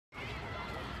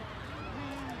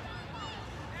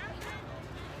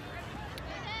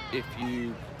if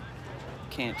you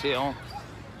can't tell,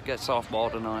 got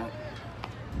softball tonight.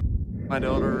 My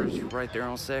daughter's right there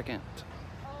on second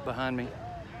behind me.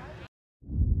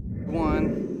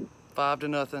 Won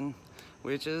 5-0,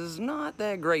 which is not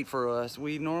that great for us.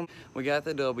 We got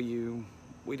the W.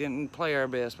 We didn't play our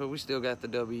best, but we still got the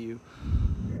W.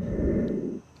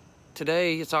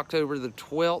 Today, it's October the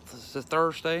 12th, it's a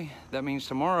Thursday. That means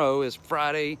tomorrow is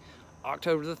Friday,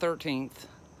 October the 13th.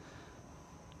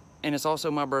 And it's also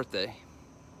my birthday.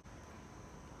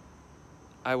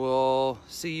 I will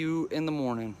see you in the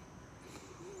morning.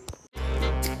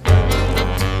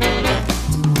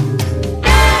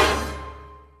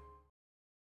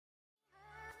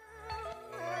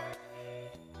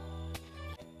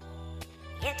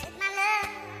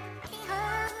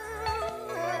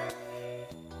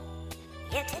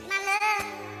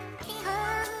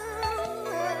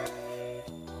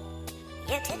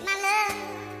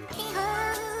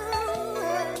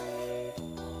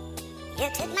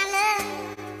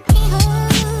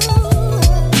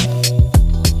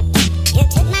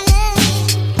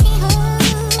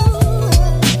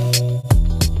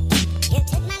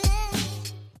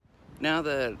 Now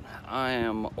that I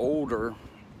am older,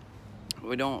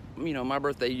 we don't, my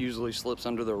birthday usually slips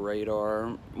under the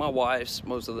radar. My wife's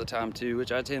most of the time too,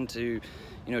 which I tend to,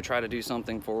 try to do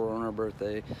something for her on her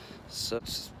birthday. So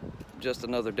it's just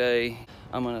another day.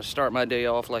 I'm gonna start my day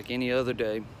off like any other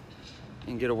day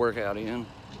and get a workout in.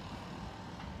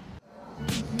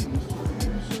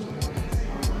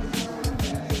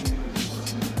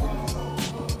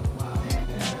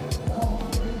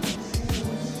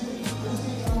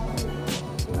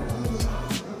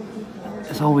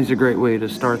 It's always a great way to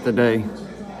start the day.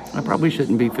 I probably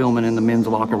shouldn't be filming in the men's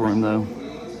locker room though.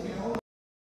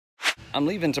 I'm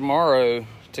leaving tomorrow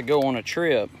to go on a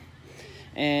trip.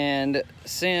 And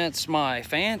since my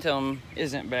Phantom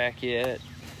isn't back yet,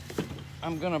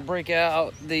 I'm gonna break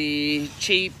out the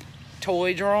cheap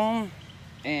toy drone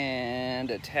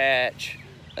and attach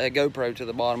a GoPro to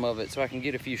the bottom of it so I can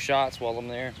get a few shots while I'm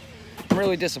there. I'm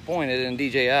really disappointed in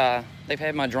DJI. They've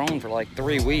had my drone for like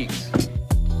 3 weeks.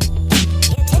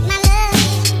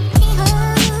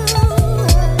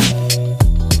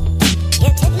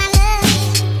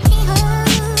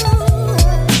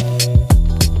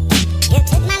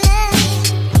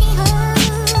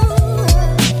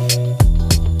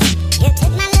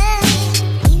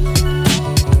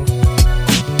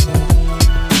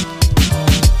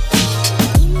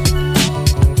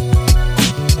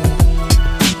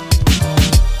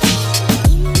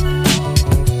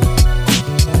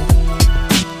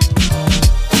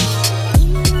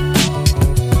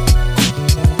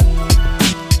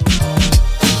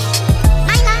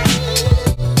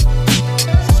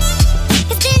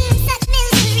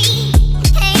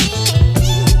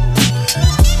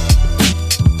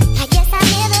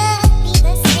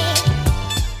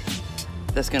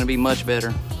 That's gonna be much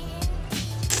better.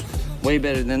 Way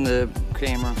better than the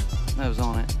camera that was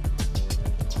on it.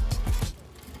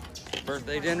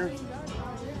 Birthday dinner.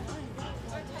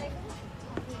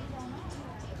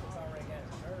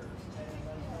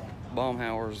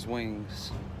 Baumhauer's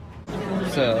Wings.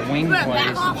 It's a wing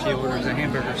place and she orders a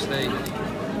hamburger steak.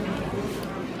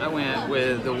 I went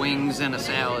with the wings and a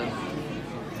salad.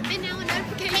 And now a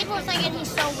notification. People are thinking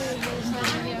he's so weird.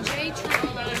 Very true.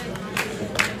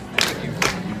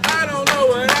 I don't know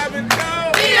what happened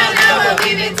to. We don't know what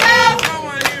we've been told.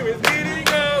 Someone here is getting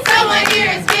up. Someone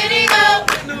here is getting up.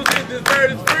 Good news is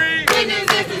dessert is free. Good news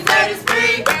is dessert is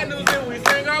free. Bad news is we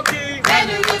sing our key. Bad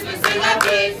news is we sing our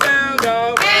piece. Sound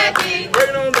off. Happy Break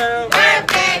it on down.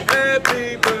 birthday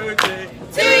Happy birthday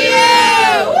to you.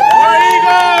 War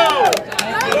Eagle.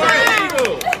 War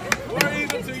Eagle. War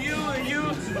Eagle to you and you.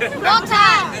 Long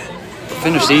time.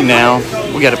 Finished eating now.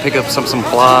 We got to pick up some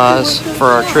supplies for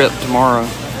our trip tomorrow.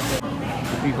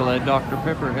 People at Dr.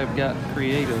 Pepper have got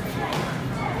creative.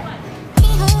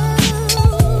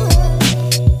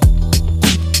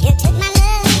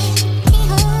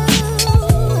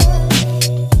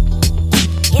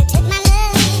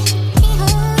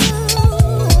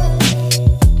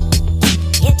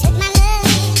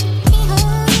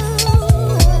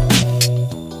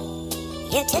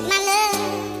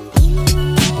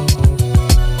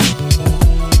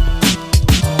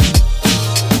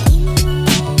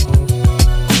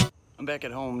 I'm back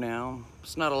at home now.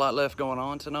 There's not a lot left going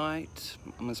on tonight.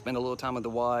 I'm gonna spend a little time with the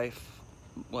wife.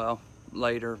 Well,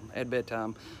 later at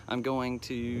bedtime. I'm going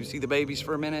to see the babies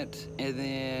for a minute and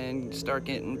then start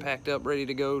getting packed up, ready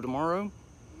to go tomorrow.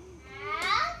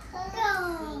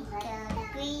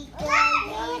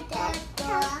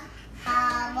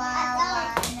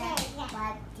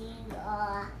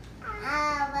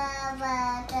 How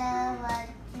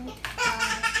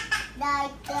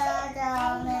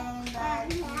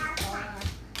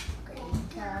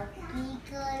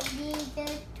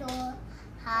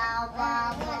How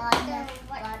about water,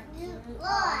 what you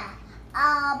want?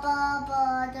 Abba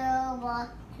butter, what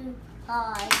you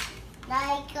hide?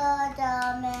 Like a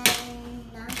diamond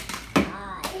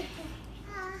eye.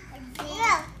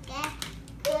 Look at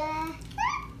the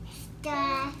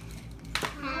star.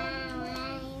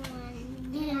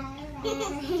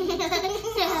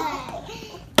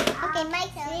 Okay, my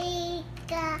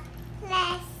finger,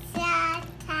 let's start.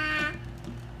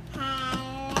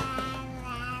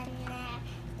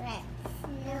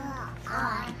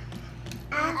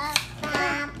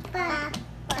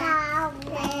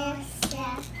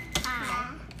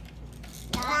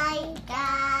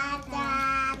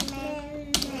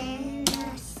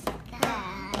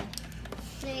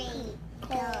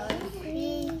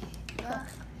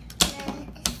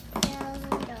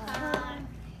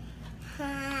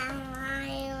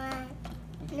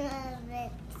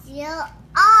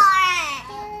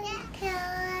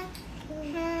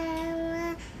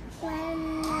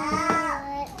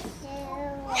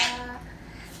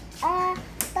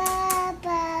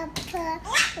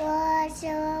 You are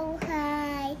so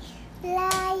high,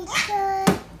 like a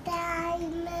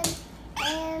diamond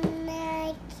in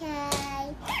the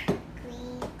sky.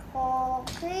 Crinkle,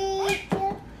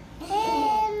 crinkle,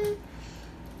 him.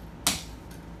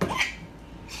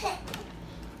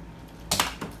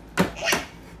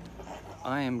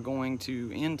 I am going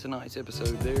to end tonight's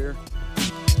episode there.